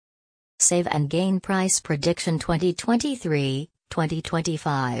Save and Gain Price Prediction 2023,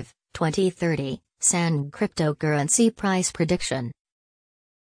 2025, 2030, SANDG Cryptocurrency Price Prediction.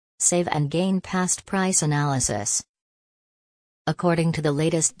 Save and Gain Past Price Analysis. According to the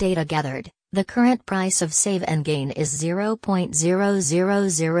latest data gathered, the current price of Save and Gain is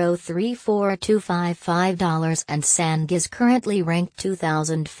 $0.0003425 and SANDG is currently ranked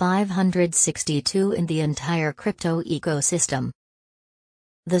 2,562 in the entire crypto ecosystem.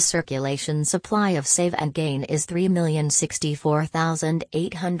 The circulation supply of Save and Gain is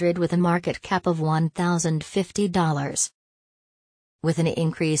 3,064,800 with a market cap of $1,050. With an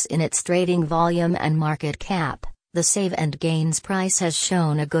increase in its trading volume and market cap, the Save and Gain's price has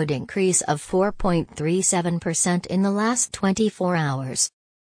shown a good increase of 4.37% in the last 24 hours.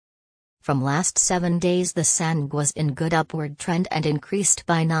 From last 7 days, the SANDG was in good upward trend and increased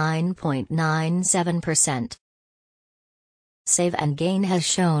by 9.97%. Save and Gain has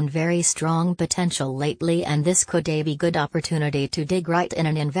shown very strong potential lately, and this could be a good opportunity to dig right in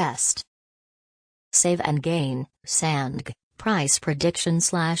and invest. Save and Gain, SANDG, Price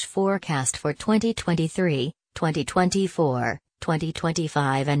Prediction/Forecast for 2023, 2024,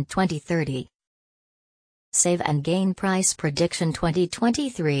 2025 and 2030. Save and Gain Price Prediction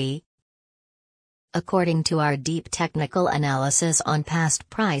 2023. According to our deep technical analysis on past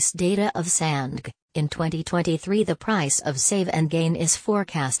price data of SANDG, in 2023 the price of Save and Gain is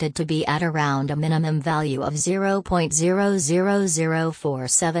forecasted to be at around a minimum value of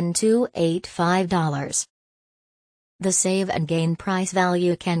 $0.000472885. The Save and Gain price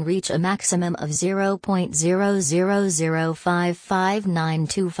value can reach a maximum of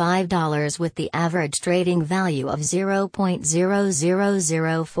 $0.0005592 with the average trading value of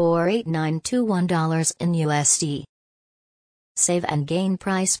 $0.0004891 in USD. Save and Gain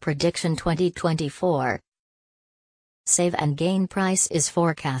Price Prediction 2024. Save and Gain price is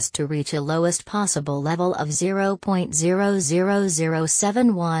forecast to reach a lowest possible level of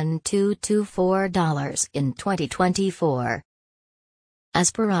 $0.000712224 in 2024.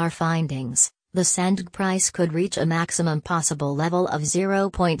 As per our findings, the SANDG price could reach a maximum possible level of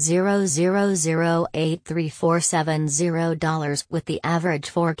 $0.0008347 with the average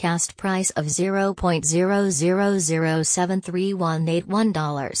forecast price of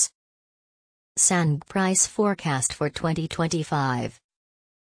 $0.000731881. SANDG price forecast for 2025.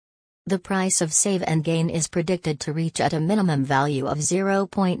 The price of Save and Gain is predicted to reach at a minimum value of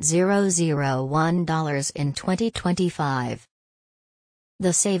 $0.001 in 2025.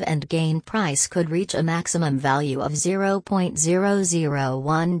 The Save and Gain price could reach a maximum value of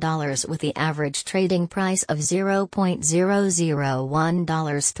 $0.001 with the average trading price of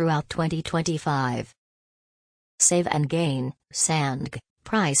 $0.001 throughout 2025. Save and Gain, SANDG,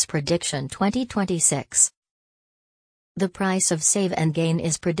 Price Prediction 2026. The price of Save and Gain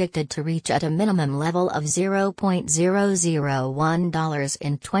is predicted to reach at a minimum level of $0.001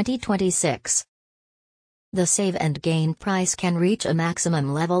 in 2026. The Save and Gain price can reach a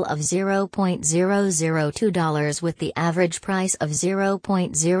maximum level of $0.002 with the average price of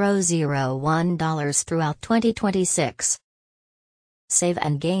 $0.001 throughout 2026. Save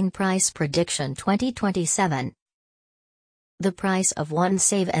and Gain Price Prediction 2027. The price of one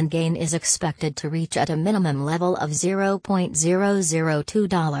Save and Gain is expected to reach at a minimum level of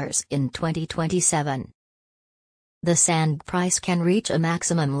 $0.002 in 2027. The SANDG price can reach a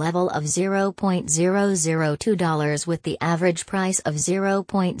maximum level of $0.002 with the average price of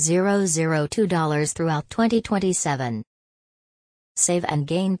 $0.002 throughout 2027. Save and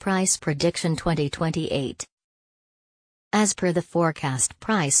Gain Price Prediction 2028. As per the forecast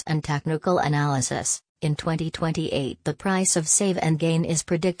price and technical analysis, in 2028 the price of Save and Gain is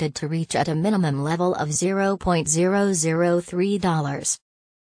predicted to reach at a minimum level of $0.003.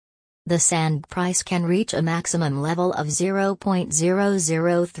 The SANDG price can reach a maximum level of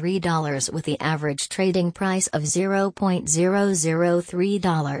 $0.003 with the average trading price of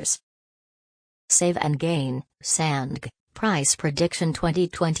 $0.003. Save and Gain, SANDG, Price Prediction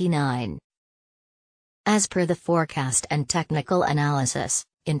 2029. As per the forecast and technical analysis,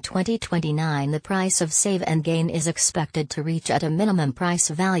 in 2029 the price of Save and Gain is expected to reach at a minimum price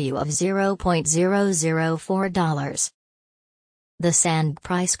value of $0.004. The SANDG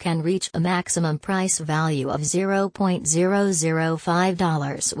price can reach a maximum price value of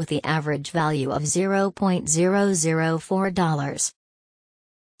 $0.005 with the average value of $0.004.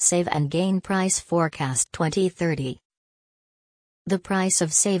 Save and Gain Price Forecast 2030. The price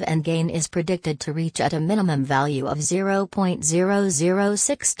of Save and Gain is predicted to reach at a minimum value of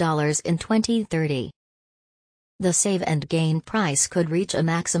 $0.006 in 2030. The save and gain price could reach a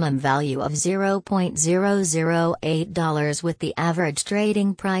maximum value of $0.008 with the average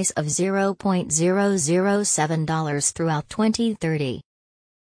trading price of $0.007 throughout 2030.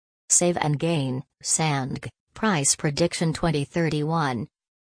 Save and gain, SANDG, price prediction 2031.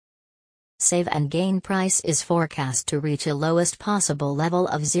 Save and gain price is forecast to reach a lowest possible level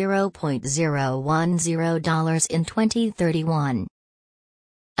of $0.010 in 2031.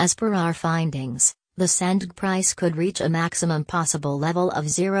 As per our findings, the SANDG price could reach a maximum possible level of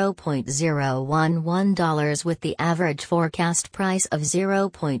 $0.011 with the average forecast price of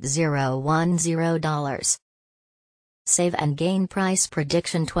 $0.010. Save and gain price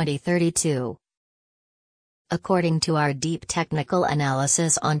prediction 2032. According to our deep technical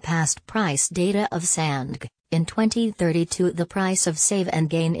analysis on past price data of SANDG, in 2032 the price of save and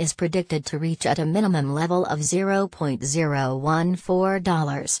gain is predicted to reach at a minimum level of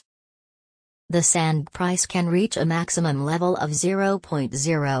 $0.014. The SANDG price can reach a maximum level of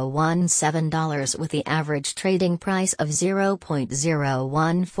 $0.017 with the average trading price of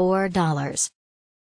 $0.014.